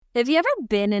Have you ever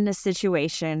been in a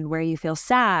situation where you feel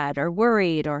sad or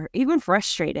worried or even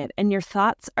frustrated and your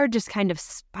thoughts are just kind of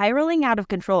spiraling out of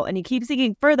control and you keep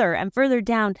sinking further and further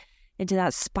down into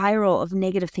that spiral of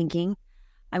negative thinking?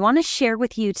 I want to share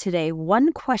with you today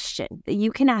one question that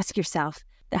you can ask yourself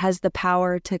that has the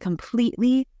power to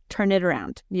completely turn it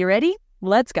around. You ready?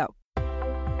 Let's go.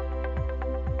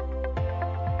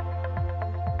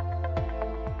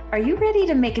 Are you ready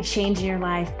to make a change in your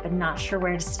life but not sure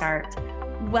where to start?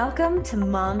 Welcome to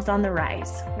Moms on the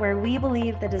Rise, where we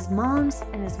believe that as moms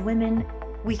and as women,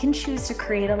 we can choose to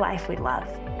create a life we love.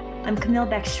 I'm Camille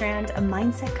Beckstrand, a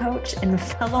mindset coach and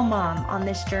fellow mom on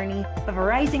this journey of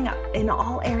rising up in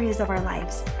all areas of our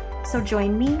lives. So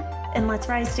join me and let's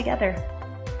rise together.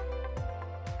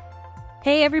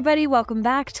 Hey everybody, welcome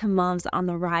back to Moms on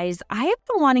the Rise. I have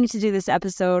been wanting to do this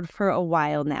episode for a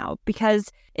while now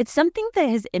because it's something that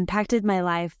has impacted my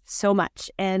life so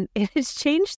much and it has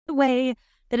changed the way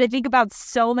that I think about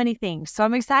so many things. So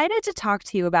I'm excited to talk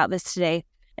to you about this today.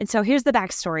 And so here's the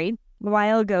backstory. A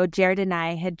while ago, Jared and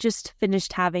I had just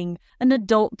finished having an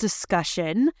adult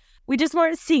discussion. We just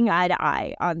weren't seeing eye to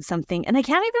eye on something. And I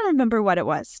can't even remember what it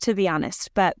was, to be honest.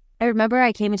 But I remember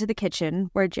I came into the kitchen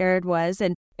where Jared was,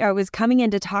 and I was coming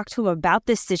in to talk to him about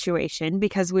this situation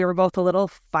because we were both a little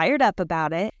fired up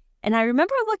about it. And I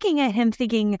remember looking at him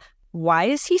thinking, why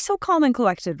is he so calm and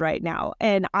collected right now?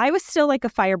 And I was still like a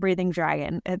fire-breathing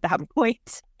dragon at that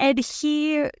point. And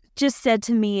he just said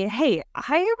to me, hey,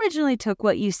 I originally took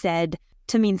what you said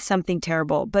to mean something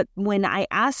terrible. But when I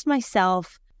asked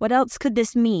myself, what else could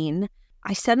this mean?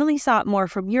 I suddenly saw it more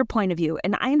from your point of view,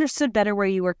 and I understood better where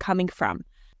you were coming from.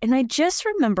 And I just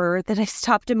remember that I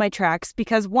stopped in my tracks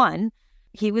because, one,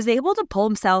 he was able to pull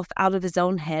himself out of his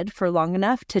own head for long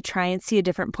enough to try and see a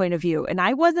different point of view. And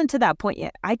I wasn't to that point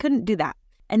yet. I couldn't do that.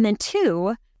 And then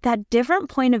two, that different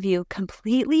point of view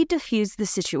completely diffused the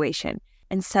situation.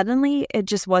 And suddenly it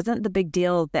just wasn't the big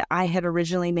deal that I had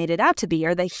originally made it out to be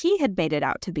or that he had made it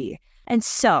out to be. And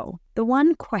so the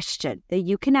one question that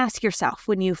you can ask yourself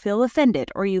when you feel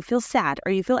offended or you feel sad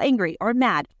or you feel angry or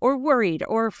mad or worried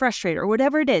or frustrated or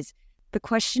whatever it is, the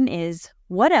question is,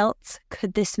 what else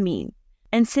could this mean?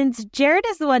 And since Jared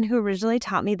is the one who originally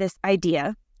taught me this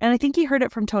idea, and I think he heard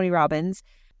it from Tony Robbins,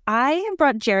 I have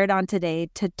brought Jared on today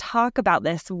to talk about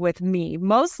this with me.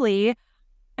 Mostly,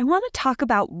 I want to talk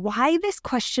about why this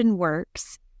question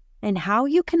works and how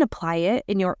you can apply it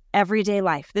in your everyday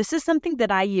life. This is something that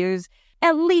I use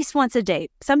at least once a day,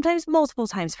 sometimes multiple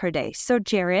times per day. So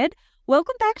Jared,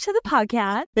 welcome back to the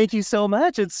podcast. Thank you so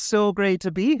much. It's so great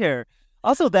to be here.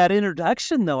 Also, that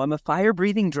introduction, though, I'm a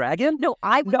fire-breathing dragon? No,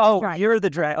 I was No, the dragon. you're the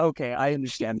dragon. Okay, I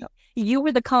understand now. You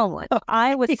were the calm one.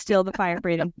 I was still the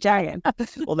fire-breathing dragon.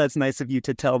 Well, that's nice of you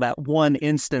to tell that one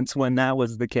instance when that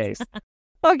was the case.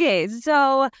 Okay,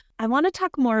 so I want to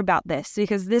talk more about this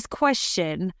because this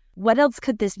question, what else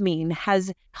could this mean,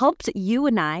 has helped you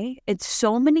and I in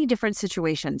so many different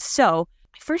situations. So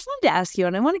I first wanted to ask you,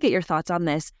 and I want to get your thoughts on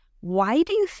this, why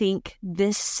do you think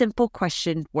this simple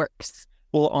question works?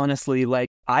 Well, honestly,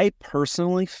 I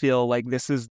personally feel like this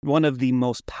is one of the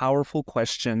most powerful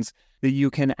questions that you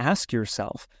can ask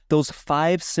yourself. Those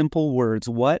 5 simple words,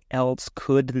 what else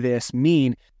could this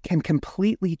mean, can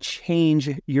completely change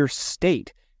your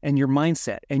state and your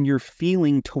mindset and your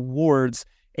feeling towards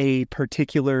a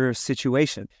particular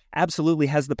situation. Absolutely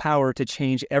has the power to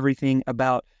change everything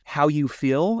about how you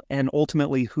feel and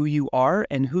ultimately who you are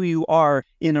and who you are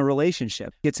in a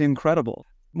relationship. It's incredible.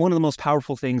 One of the most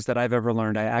powerful things that I've ever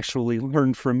learned, I actually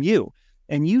learned from you.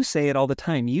 And you say it all the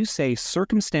time. You say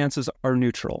circumstances are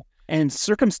neutral. And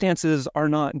circumstances are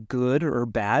not good or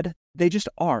bad. They just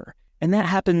are. And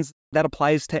that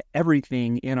applies to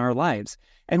everything in our lives.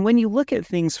 And when you look at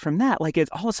things from that, it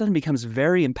all of a sudden becomes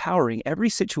very empowering. Every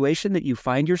situation that you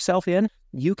find yourself in,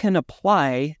 you can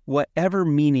apply whatever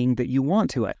meaning that you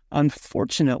want to it.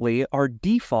 Unfortunately, our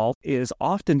default is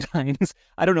oftentimes,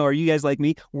 I don't know, are you guys like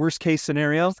me? Worst case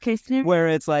scenario? Worst case scenario? Where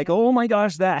it's like, oh my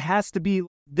gosh, that has to be,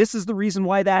 this is the reason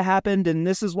why that happened, and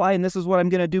this is why, and this is what I'm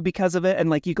going to do because of it.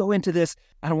 And you go into this,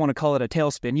 I don't want to call it a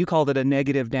tailspin. You called it a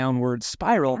negative downward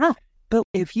spiral. Huh. But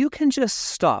if you can just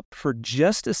stop for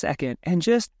just a second and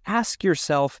just ask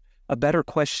yourself a better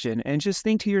question and just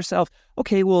think to yourself,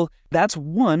 okay, well, that's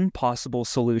one possible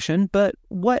solution, but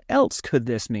what else could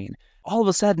this mean? All of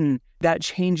a sudden, that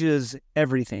changes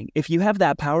everything. If you have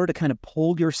that power to kind of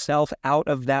pull yourself out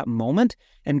of that moment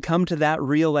and come to that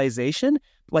realization,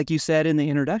 like you said in the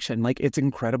introduction, it's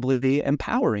incredibly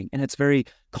empowering and it's very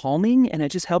calming and it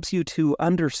just helps you to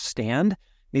understand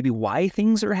maybe why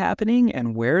things are happening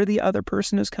and where the other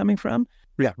person is coming from.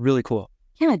 Yeah, really cool.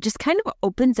 Yeah, it just kind of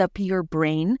opens up your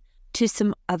brain to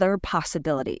some other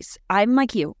possibilities. I'm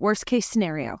like you, worst case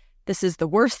scenario. This is the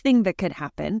worst thing that could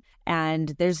happen, and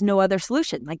there's no other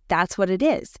solution. Like, that's what it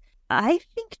is. I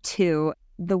think, too,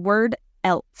 the word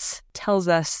else tells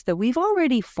us that we've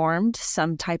already formed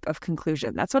some type of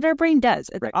conclusion. That's what our brain does.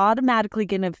 It's automatically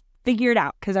going to figure it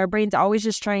out because our brain's always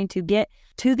just trying to get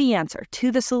to the answer,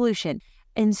 to the solution.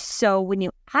 And so when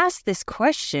you ask this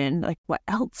question, like, what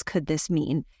else could this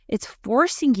mean? It's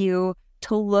forcing you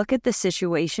to look at the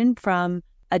situation from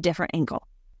a different angle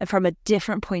and from a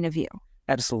different point of view.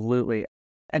 Absolutely.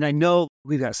 And I know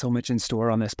we've got so much in store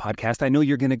on this podcast. I know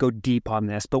you're going to go deep on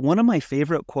this, but one of my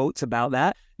favorite quotes about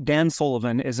that, Dan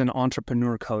Sullivan is an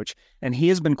entrepreneur coach, and he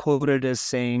has been quoted as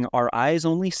saying, our eyes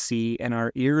only see and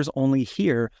our ears only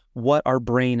hear what our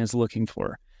brain is looking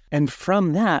for. And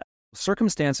from that,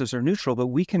 circumstances are neutral, but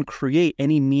we can create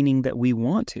any meaning that we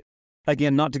want to.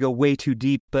 Again, not to go way too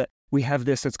deep, but we have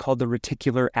this, it's called the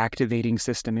reticular activating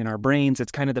system in our brains.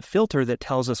 It's kind of the filter that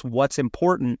tells us what's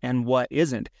important and what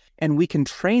isn't. And we can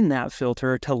train that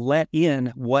filter to let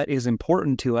in what is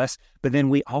important to us, but then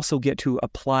we also get to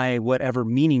apply whatever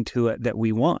meaning to it that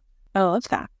we want. I love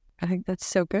that. I think that's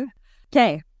so good.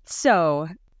 Okay, so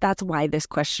that's why this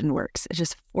question works. It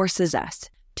just forces us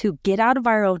to get out of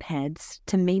our own heads,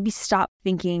 to maybe stop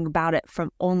thinking about it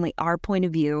from only our point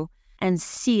of view and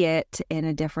see it in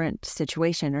a different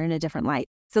situation or in a different light.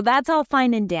 So that's all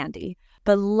fine and dandy.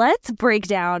 But let's break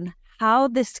down how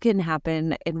this can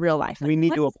happen in real life. We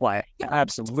need to apply it. Yeah.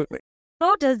 Absolutely.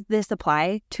 How does this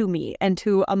apply to me and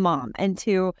to a mom and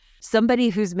to somebody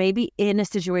who's maybe in a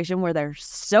situation where they're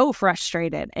so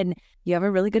frustrated? And you have a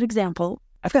really good example.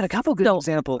 I've got a couple good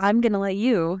examples. I'm going to let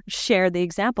you share the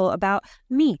example about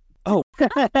me. Oh,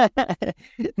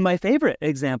 my favorite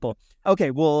example.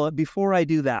 Okay, well, before I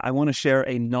do that, I want to share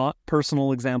a not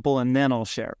personal example, and then I'll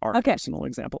share our personal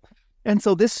example. And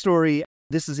so this story,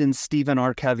 this is in Stephen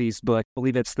R. Covey's book. I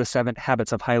believe it's The 7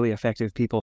 Habits of Highly Effective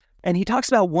People. And he talks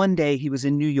about one day he was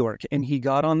in New York, and he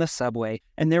got on the subway,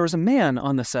 and there was a man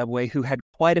on the subway who had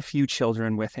quite a few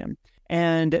children with him.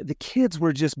 And the kids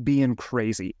were just being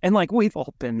crazy. And like, we've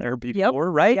all been there before,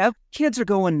 right? Yep. Kids are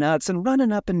going nuts and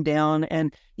running up and down.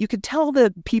 And you could tell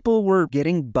that people were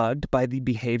getting bugged by the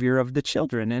behavior of the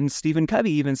children. And Stephen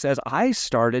Covey even says, I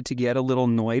started to get a little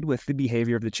annoyed with the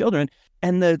behavior of the children.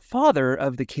 And the father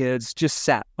of the kids just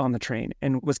sat on the train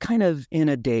and was kind of in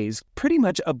a daze, pretty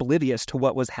much oblivious to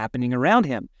what was happening around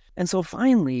him. And so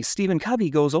finally, Stephen Covey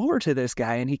goes over to this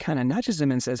guy and he kind of nudges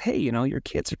him and says, hey, your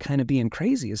kids are kind of being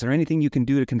crazy. Is there anything you can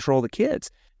do to control the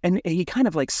kids? And he kind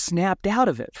of like snapped out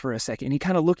of it for a second. He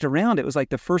kind of looked around. It was like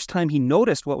the first time he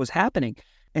noticed what was happening.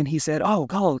 And he said, oh,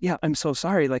 God, yeah, I'm so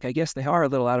sorry. Like, I guess they are a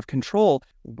little out of control.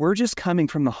 We're just coming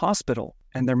from the hospital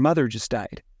and their mother just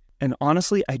died. And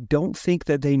honestly, I don't think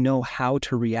that they know how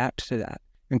to react to that.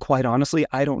 And quite honestly,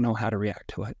 I don't know how to react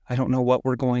to it. I don't know what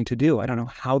we're going to do. I don't know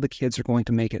how the kids are going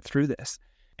to make it through this.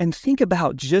 And think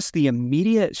about just the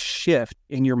immediate shift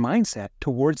in your mindset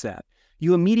towards that.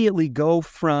 You immediately go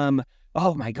from,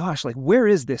 oh my gosh, like, where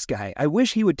is this guy? I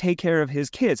wish he would take care of his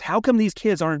kids. How come these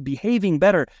kids aren't behaving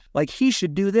better? Like, he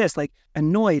should do this, like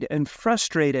annoyed and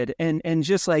frustrated and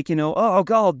just like, oh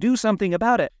God, do something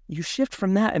about it. You shift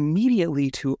from that immediately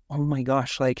to, oh my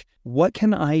gosh, like, what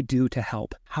can I do to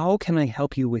help? How can I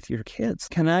help you with your kids?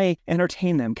 Can I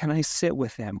entertain them? Can I sit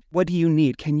with them? What do you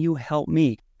need? Can you help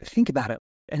me? Think about it.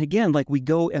 And again, like, we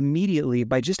go immediately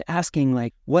by just asking,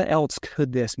 like, what else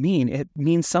could this mean? It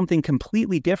means something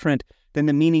completely different than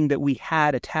the meaning that we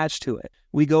had attached to it.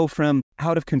 We go from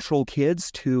out of control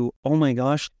kids to, oh my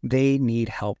gosh, they need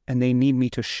help and they need me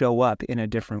to show up in a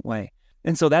different way.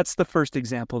 And so that's the first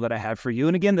example that I have for you.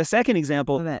 And again, the second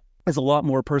example is a lot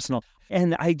more personal.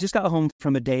 And I just got home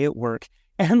from a day at work,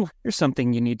 and there's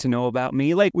something you need to know about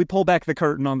me. Like, we pull back the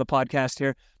curtain on the podcast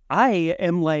here. I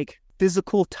am like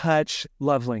physical touch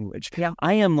love language. Yeah.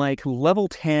 I am like level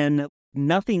 10,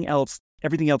 nothing else.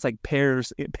 Everything else like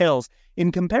pales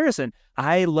in comparison.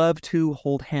 I love to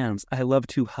hold hands. I love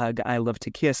to hug. I love to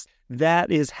kiss.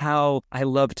 That is how I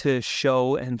love to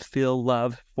show and feel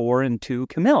love for and to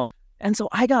Camille. And so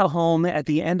I got home at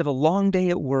the end of a long day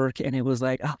at work, and it was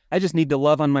like, oh, I just need to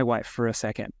love on my wife for a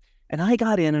second. And I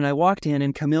got in and I walked in,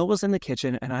 and Camille was in the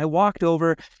kitchen, and I walked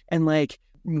over and like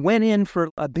went in for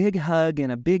a big hug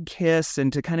and a big kiss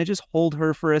and to kind of just hold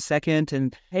her for a second.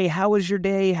 And, hey, how was your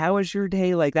day? How was your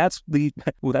day? Like, that's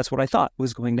what I thought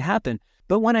was going to happen.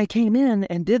 But when I came in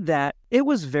and did that, it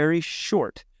was very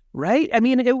short. right? I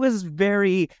mean, it was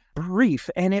very brief,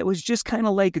 and it was just kind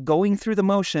of like going through the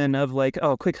motion of like,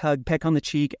 oh, quick hug, peck on the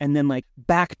cheek, and then like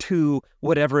back to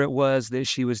whatever it was that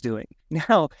she was doing.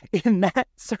 Now, in that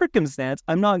circumstance,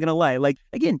 I'm not going to lie. Like,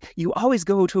 again, you always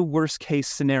go to worst case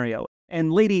scenario.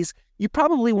 And ladies, you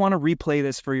probably want to replay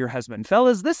this for your husband.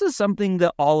 Fellas, this is something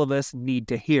that all of us need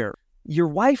to hear. Your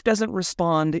wife doesn't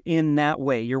respond in that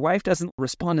way. Your wife doesn't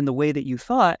respond in the way that you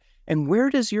thought. And where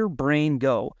does your brain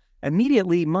go?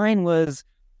 Immediately, mine was,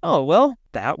 oh, well,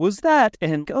 that was that.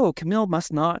 And, oh, Camille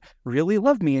must not really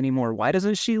love me anymore. Why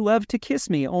doesn't she love to kiss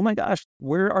me? Oh my gosh,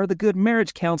 where are the good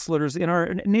marriage counselors in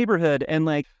our neighborhood? And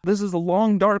like, this is a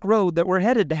long, dark road that we're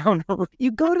headed down.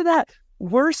 You go to that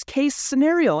worst case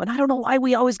scenario. And I don't know why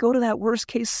we always go to that worst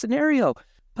case scenario.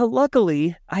 But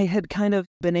luckily, I had kind of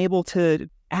been able to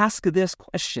ask this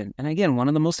question. And again, one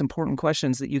of the most important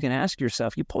questions that you can ask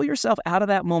yourself, you pull yourself out of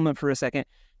that moment for a second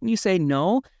and you say,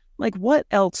 no, like what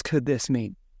else could this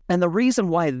mean? And the reason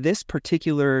why this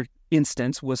particular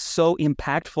instance was so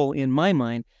impactful in my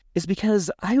mind is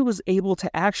because I was able to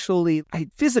I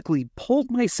physically pulled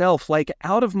myself like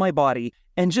out of my body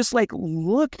and just like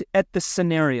looked at the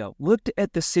scenario, looked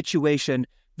at the situation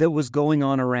that was going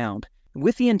on around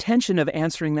with the intention of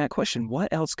answering that question. What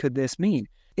else could this mean?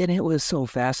 And it was so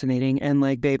fascinating. And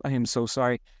like, babe, I am so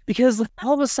sorry. Because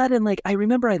all of a sudden, like, I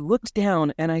remember I looked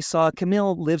down and I saw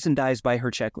Camille lives and dies by her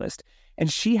checklist.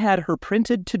 And she had her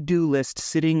printed to-do list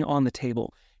sitting on the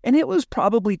table. And it was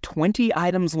probably 20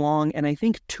 items long. And I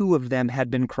think 2 of them had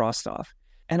been crossed off.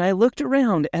 And I looked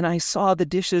around and I saw the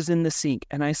dishes in the sink.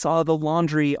 And I saw the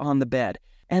laundry on the bed.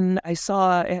 And I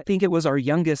think it was our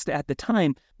youngest at the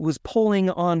time, was pulling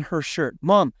on her shirt.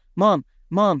 Mom,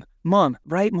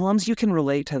 right? Moms, you can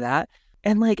relate to that.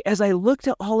 And like, as I looked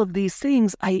at all of these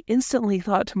things, I instantly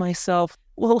thought to myself,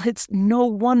 well, it's no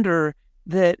wonder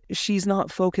that she's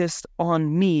not focused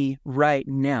on me right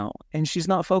now. And she's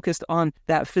not focused on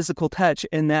that physical touch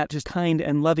and that just kind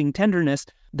and loving tenderness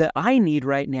that I need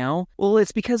right now. Well,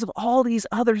 it's because of all these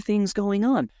other things going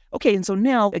on. Okay, and so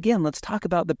now, again, let's talk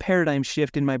about the paradigm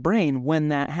shift in my brain when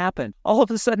that happened. All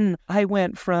of a sudden, I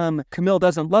went from Camille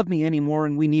doesn't love me anymore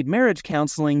and we need marriage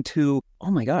counseling to, oh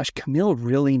my gosh, Camille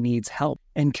really needs help.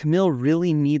 And Camille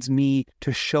really needs me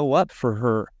to show up for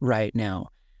her right now.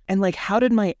 And like, how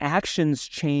did my actions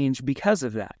change because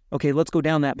of that? Okay, let's go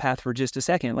down that path for just a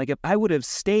second. Like if I would have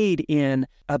stayed in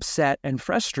upset and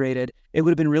frustrated, it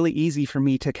would have been really easy for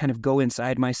me to kind of go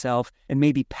inside myself and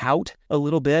maybe pout a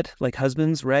little bit, like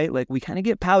husbands, right? Like we kind of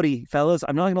get pouty, fellas.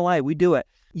 I'm not going to lie, we do it.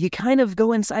 You kind of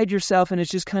go inside yourself and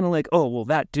it's just kind of like, oh, well,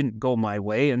 that didn't go my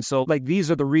way. And so like,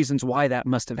 these are the reasons why that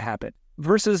must have happened.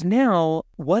 Versus now,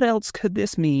 what else could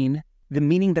this mean? The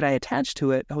meaning that I attached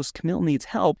to it, oh, Camille needs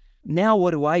help. Now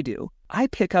what do? I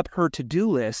pick up her to-do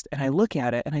list and I look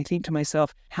at it and I think to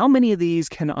myself, how many of these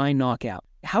can I knock out?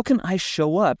 How can I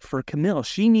show up for Camille?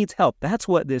 She needs help. That's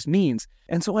what this means.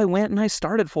 And so I went and I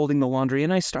started folding the laundry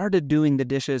and I started doing the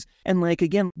dishes. And like,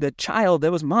 again, the child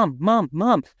that was mom.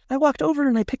 I walked over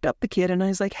and I picked up the kid and I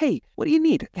was like, hey, what do you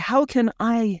need? How can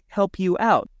I help you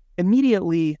out?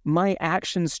 Immediately, my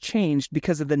actions changed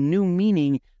because of the new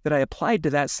meaning that I applied to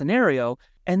that scenario.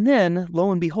 And then,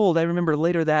 lo and behold, I remember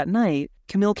later that night,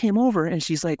 Camille came over and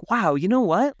she's like, wow, you know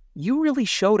what? You really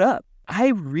showed up. I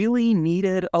really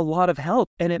needed a lot of help.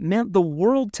 And it meant the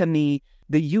world to me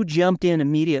that you jumped in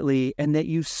immediately and that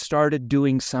you started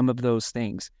doing some of those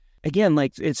things. Again,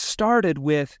 like it started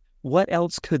with what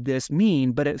else could this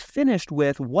mean? But it finished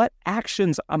with what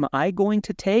actions am I going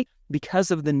to take because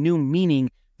of the new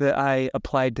meaning that I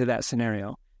applied to that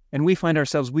scenario. And we find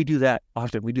ourselves, we do that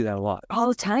often. We do that a lot. All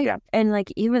the time. Yeah. And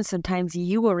like even sometimes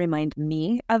you will remind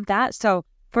me of that. So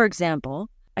for example,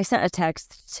 I sent a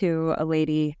text to a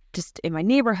lady just in my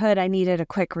neighborhood. I needed a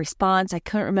quick response. I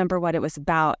couldn't remember what it was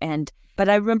about. But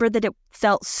I remember that it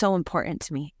felt so important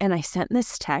to me. And I sent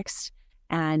this text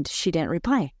and she didn't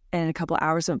reply. And a couple of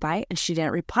hours went by and she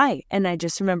didn't reply. And I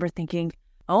just remember thinking,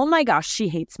 oh my gosh, she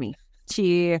hates me.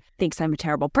 She thinks I'm a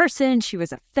terrible person. She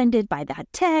was offended by that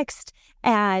text.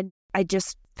 And I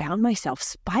just found myself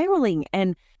spiraling.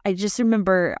 And I just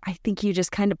remember, I think you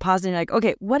just kind of paused and like,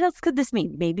 okay, what else could this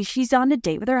mean? Maybe she's on a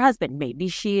date with her husband. Maybe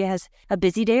she has a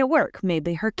busy day at work.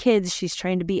 Maybe her kids, she's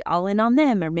trying to be all in on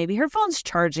them. Or maybe her phone's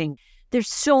charging. There's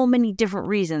so many different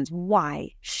reasons why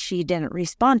she didn't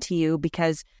respond to you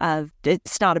because of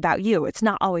it's not about you. It's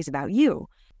not always about you.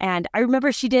 And I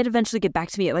remember she did eventually get back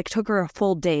to me. It like took her a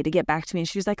full day to get back to me. And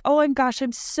she was like, oh my gosh,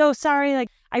 I'm so sorry. Like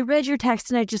I read your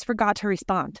text and I just forgot to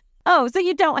respond. Oh, so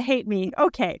you don't hate me.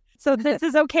 Okay. So this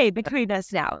is okay between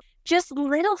us now. Just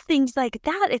little things like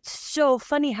that. It's so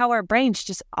funny how our brains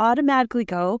just automatically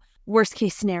go worst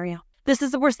case scenario. this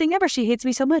is the worst thing ever. She hates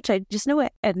me so much. I just know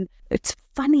it. And it's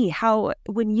funny how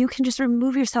when you can just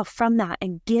remove yourself from that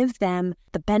and give them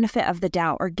the benefit of the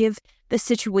doubt or give the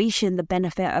situation the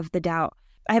benefit of the doubt.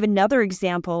 I have another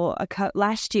example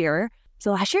last year.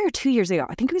 So last year or 2 years ago,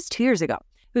 I think it was 2 years ago.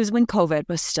 It was when COVID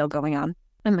was still going on.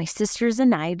 And my sisters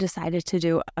and I decided to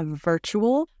do a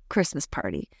virtual Christmas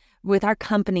party with our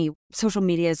company. Social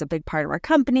media is a big part of our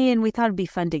company, and we thought it'd be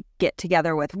fun to get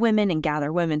together with women and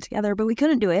gather women together, but we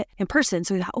couldn't do it in person.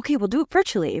 So we thought, okay, we'll do it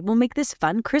virtually. We'll make this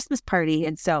fun Christmas party.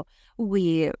 And so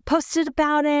we posted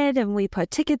about it and we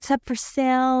put tickets up for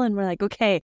sale, and we're like,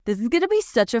 okay, this is going to be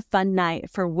such a fun night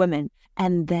for women.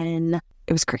 And then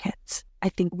it was crickets. I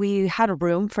think we had a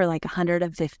room for like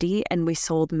 150 and we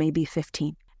sold maybe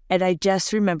 15. And I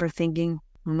just remember thinking,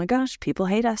 oh my gosh, people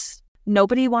hate us.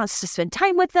 Nobody wants to spend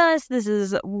time with us.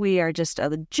 We are just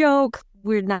a joke.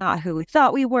 We're not who we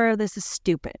thought we were. This is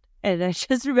stupid. And I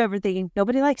just remember thinking,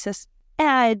 nobody likes us.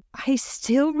 And I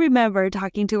still remember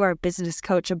talking to our business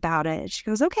coach about it. She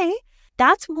goes, okay,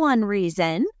 that's one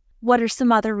reason. What are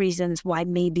some other reasons why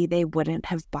maybe they wouldn't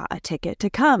have bought a ticket to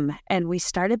come? And we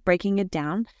started breaking it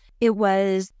down. It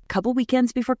was a couple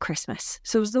weekends before Christmas.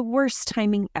 So it was the worst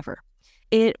timing ever.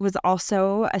 It was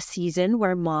also a season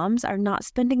where moms are not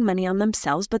spending money on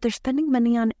themselves, but they're spending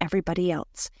money on everybody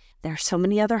else. There are so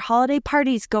many other holiday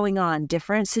parties going on,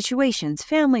 different situations,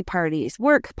 family parties,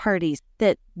 work parties,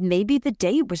 that maybe the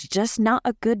date was just not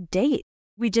a good date.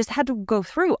 We just had to go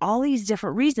through all these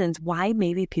different reasons why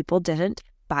maybe people didn't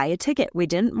buy a ticket. We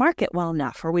didn't market well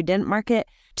enough, or we didn't market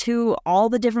to all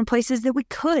the different places that we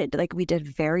could. Like, we did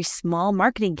a very small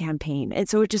marketing campaign. And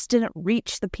so it just didn't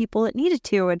reach the people it needed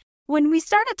to. And when we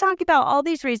started talking about all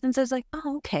these reasons, I was like,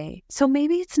 oh, okay, so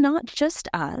maybe it's not just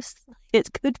us.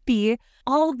 It could be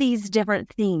all these different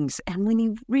things. And when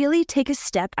you really take a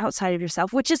step outside of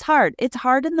yourself, which is hard, it's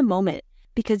hard in the moment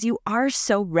because you are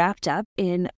so wrapped up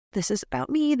in this is about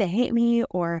me, they hate me,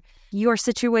 or your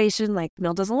situation, like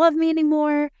Mill doesn't love me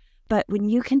anymore. But when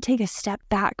you can take a step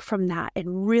back from that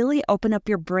and really open up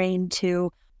your brain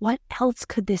to what else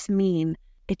could this mean,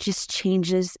 it just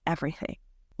changes everything.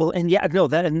 Well, and yeah, no,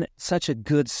 and such a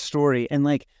good story. And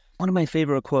like, one of my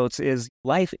favorite quotes is,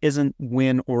 life isn't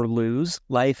win or lose.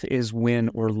 Life is win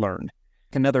or learn.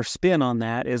 Another spin on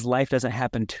that is, life doesn't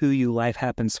happen to you. Life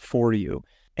happens for you.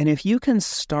 And if you can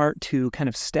start to kind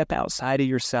of step outside of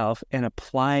yourself and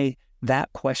apply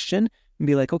that question and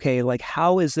be like, okay, like,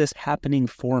 how is this happening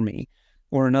for me?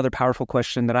 Or another powerful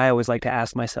question that I always like to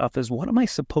ask myself is, what am I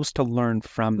supposed to learn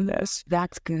from this?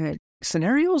 That's good.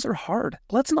 Scenarios are hard.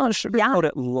 Let's not sugarcoat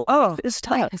it. Oh, it's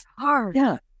tough. It's hard.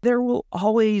 Yeah. There will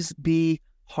always be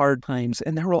hard times,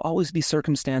 and there will always be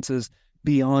circumstances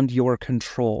beyond your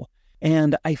control.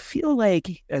 And I feel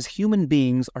like as human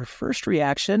beings, our first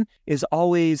reaction is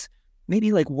always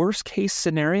maybe like worst case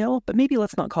scenario, but maybe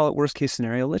let's not call it worst case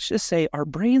scenario. Let's just say our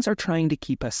brains are trying to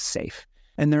keep us safe,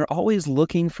 and they're always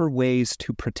looking for ways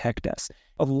to protect us.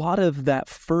 A lot of that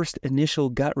first initial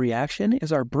gut reaction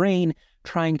is our brain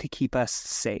trying to keep us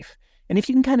safe. And if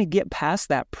you can kind of get past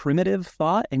that primitive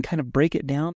thought and kind of break it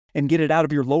down and get it out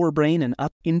of your lower brain and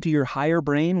up into your higher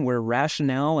brain where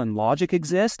rationale and logic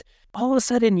exist, all of a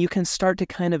sudden you can start to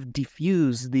kind of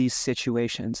diffuse these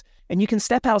situations. And you can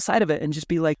step outside of it and just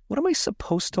be like, what am I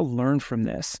supposed to learn from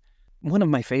this? One of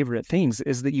my favorite things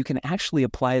is that you can actually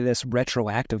apply this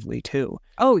retroactively too.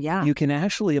 Oh, yeah. You can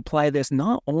actually apply this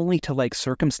not only to like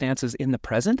circumstances in the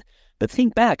present, but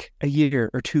think back a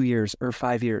year or 2 years or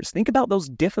 5 years. Think about those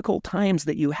difficult times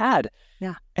that you had.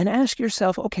 Yeah. And ask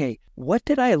yourself, okay, what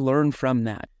did I learn from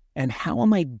that? And how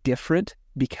am I different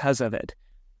because of it?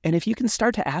 And if you can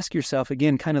start to ask yourself,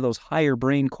 again, kind of those higher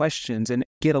brain questions and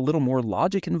get a little more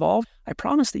logic involved, I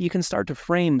promise that you can start to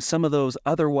frame some of those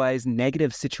otherwise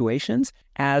negative situations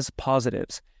as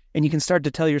positives. And you can start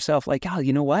to tell yourself like, oh,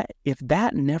 you know what? If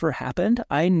that never happened,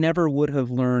 I never would have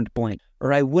learned blank,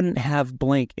 or I wouldn't have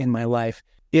blank in my life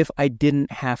if I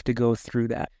didn't have to go through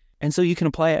that. And so you can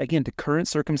apply it again to current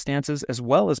circumstances as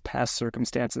well as past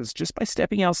circumstances just by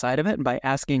stepping outside of it and by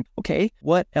asking, okay,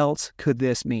 what else could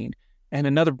this mean? And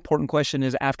another important question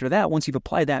is after that, once you've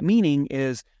applied that meaning,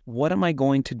 is what am I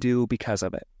going to do because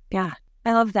of it? Yeah,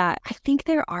 I love that. I think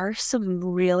there are some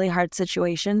really hard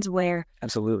situations where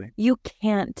Absolutely. You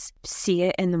can't see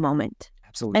it in the moment.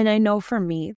 Absolutely. And I know for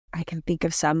me, I can think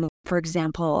of some, for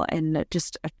example, and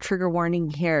just a trigger warning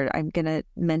here, I'm going to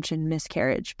mention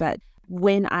miscarriage. But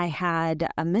when I had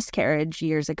a miscarriage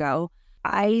years ago,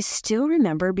 I still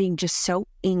remember being just so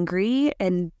angry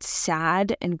and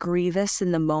sad and grievous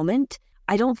in the moment.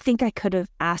 I don't think I could have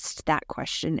asked that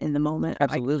question in the moment.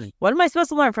 Absolutely. Like, what am I supposed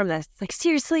to learn from this? Like,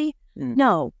 seriously?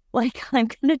 No. Like, I'm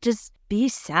going to just be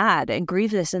sad and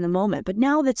grieve this in the moment. But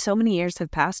now that so many years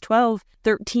have passed, 12,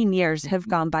 13 years have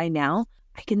gone by now,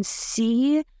 I can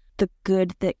see the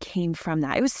good that came from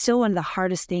that. It was still one of the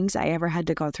hardest things I ever had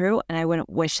to go through, and I wouldn't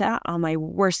wish that on my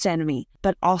worst enemy.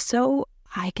 But also,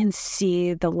 I can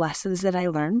see the lessons that I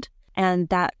learned, and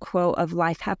that quote of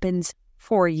life happens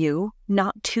for you,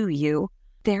 not to you.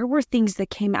 There were things that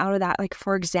came out of that. Like,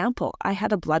 for example, I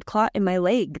had a blood clot in my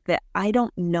leg that I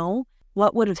don't know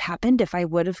what would have happened if I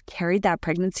would have carried that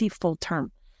pregnancy full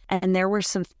term. And there were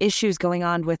some issues going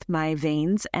on with my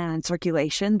veins and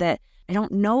circulation that I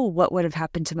don't know what would have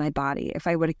happened to my body if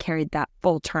I would have carried that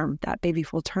full term, that baby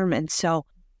full term. And so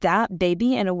that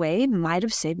baby, in a way, might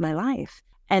have saved my life.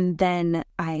 And then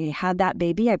I had that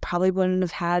baby. I probably wouldn't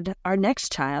have had our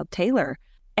next child, Taylor.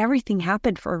 Everything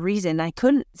happened for a reason. I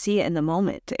couldn't see it in the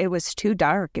moment. It was too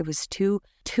dark. It was too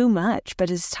much. But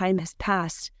as time has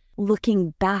passed,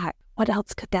 looking back, what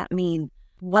else could that mean?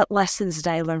 What lessons did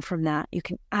I learn from that? You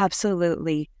can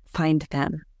absolutely find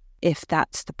them if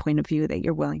that's the point of view that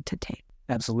you're willing to take.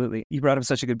 Absolutely. You brought up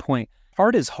such a good point.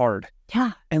 Hard is hard.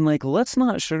 Yeah. And let's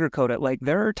not sugarcoat it.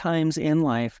 There are times in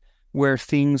life where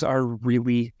things are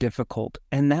really difficult,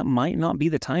 and that might not be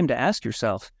the time to ask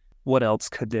yourself, what else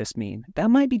could this mean?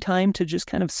 That might be time to just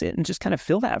kind of sit and just kind of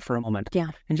feel that for a moment. Yeah.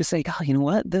 And just say, God, you know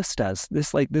what? This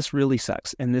really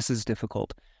sucks, and this is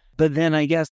difficult. But then I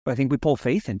think we pull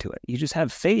faith into it. You just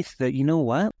have faith that, you know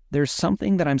what? There's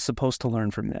something that I'm supposed to learn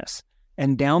from this.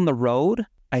 And down the road,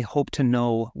 I hope to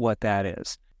know what that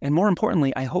is. And more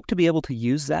importantly, I hope to be able to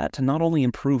use that to not only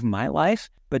improve my life,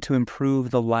 but to improve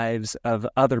the lives of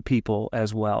other people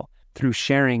as well, through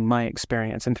sharing my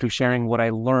experience and through sharing what I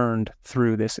learned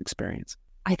through this experience.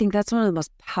 I think that's one of the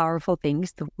most powerful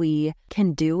things that we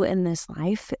can do in this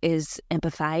life is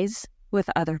empathize with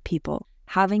other people.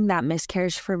 Having that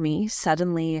miscarriage for me,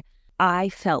 suddenly I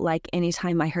felt like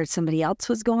anytime I heard somebody else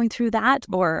was going through that,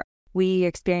 or we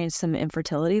experienced some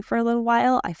infertility for a little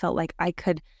while, I felt like I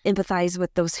could empathize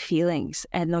with those feelings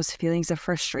and those feelings of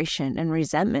frustration and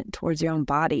resentment towards your own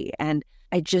body. And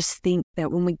I just think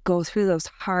that when we go through those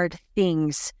hard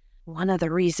things, one of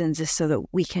the reasons is so that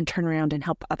we can turn around and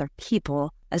help other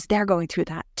people as they're going through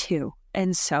that too.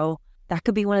 And so that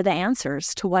could be one of the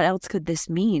answers to what else could this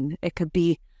mean. It could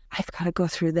be, I've got to go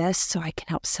through this so I can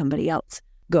help somebody else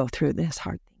go through this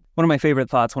hard thing. One of my favorite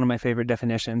thoughts, one of my favorite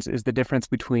definitions is the difference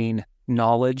between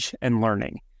knowledge and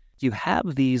learning. You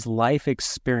have these life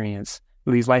experiences,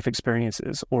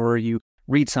 or you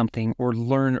read something or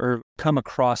learn or come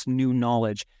across new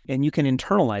knowledge, and you can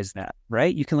internalize that,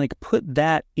 right? You can put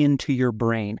that into your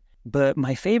brain. But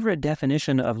my favorite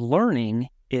definition of learning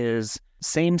is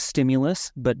same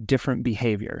stimulus, but different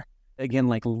behavior. Again,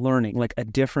 learning, a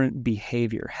different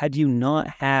behavior. Had you not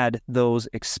had those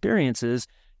experiences,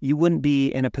 you wouldn't be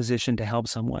in a position to help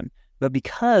someone. But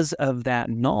because of that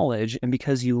knowledge and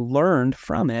because you learned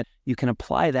from it, you can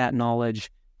apply that knowledge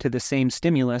to the same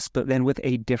stimulus, but then with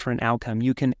a different outcome.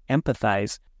 You can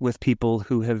empathize with people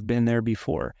who have been there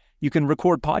before. You can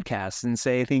record podcasts and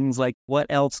say things like, what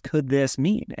else could this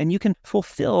mean? And you can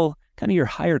fulfill kind of your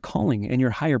higher calling and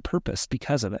your higher purpose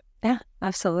because of it. Yeah,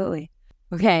 absolutely.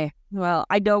 Okay. Well,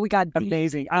 I know we got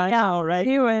amazing. I know, right?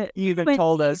 Do it. You even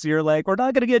told us, you're like, we're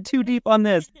not going to get too deep on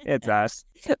this. It's us.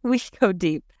 We go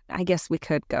deep. I guess we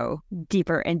could go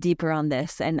deeper and deeper on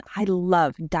this. And I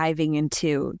love diving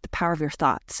into the power of your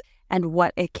thoughts and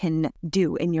what it can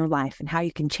do in your life and how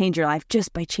you can change your life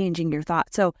just by changing your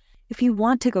thoughts. So if you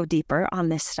want to go deeper on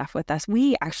this stuff with us,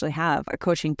 we actually have a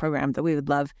coaching program that we would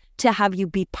love to have you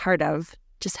be part of.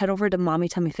 Just head over to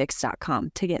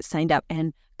mommytummyfix.com to get signed up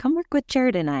and come work with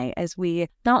Jared and I as we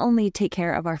not only take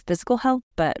care of our physical health,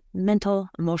 but mental,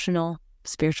 emotional,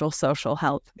 spiritual, social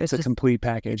health. It's a complete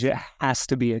package. It has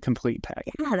to be a complete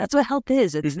package. Yeah, that's what health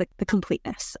is. It's the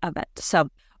completeness of it. So,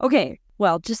 okay,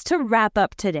 well, just to wrap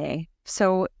up today.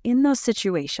 So in those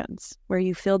situations where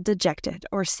you feel dejected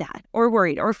or sad or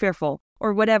worried or fearful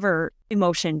or whatever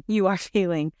emotion you are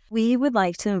feeling, we would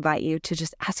like to invite you to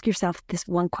just ask yourself this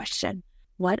one question.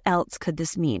 What else could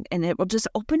this mean? And it will just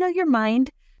open up your mind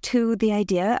to the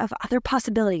idea of other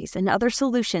possibilities and other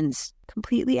solutions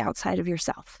completely outside of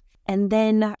yourself. And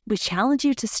then we challenge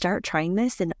you to start trying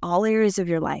this in all areas of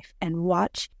your life and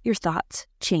watch your thoughts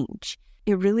change.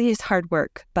 It really is hard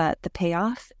work, but the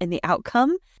payoff and the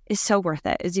outcome is so worth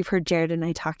it, as you've heard Jared and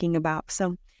I talking about.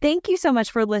 So thank you so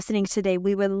much for listening today.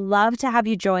 We would love to have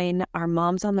you join our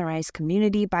Moms on the Rise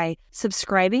community by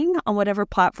subscribing on whatever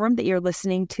platform that you're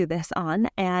listening to this on.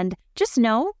 And just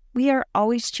know we are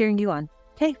always cheering you on.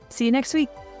 Okay, see you next week.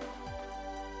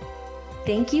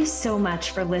 Thank you so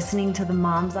much for listening to the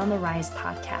Moms on the Rise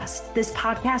podcast. This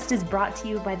podcast is brought to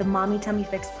you by the Mommy Tummy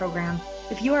Fix program.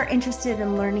 If you are interested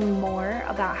in learning more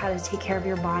about how to take care of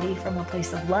your body from a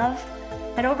place of love,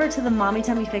 head over to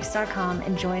themommytummyfix.com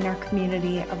and join our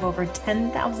community of over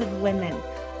 10,000 women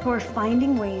who are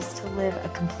finding ways to live a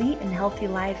complete and healthy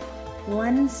life,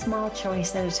 one small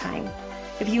choice at a time.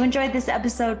 If you enjoyed this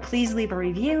episode, please leave a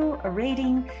review, a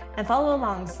rating, and follow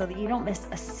along so that you don't miss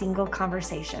a single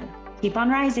conversation. Keep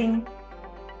on rising.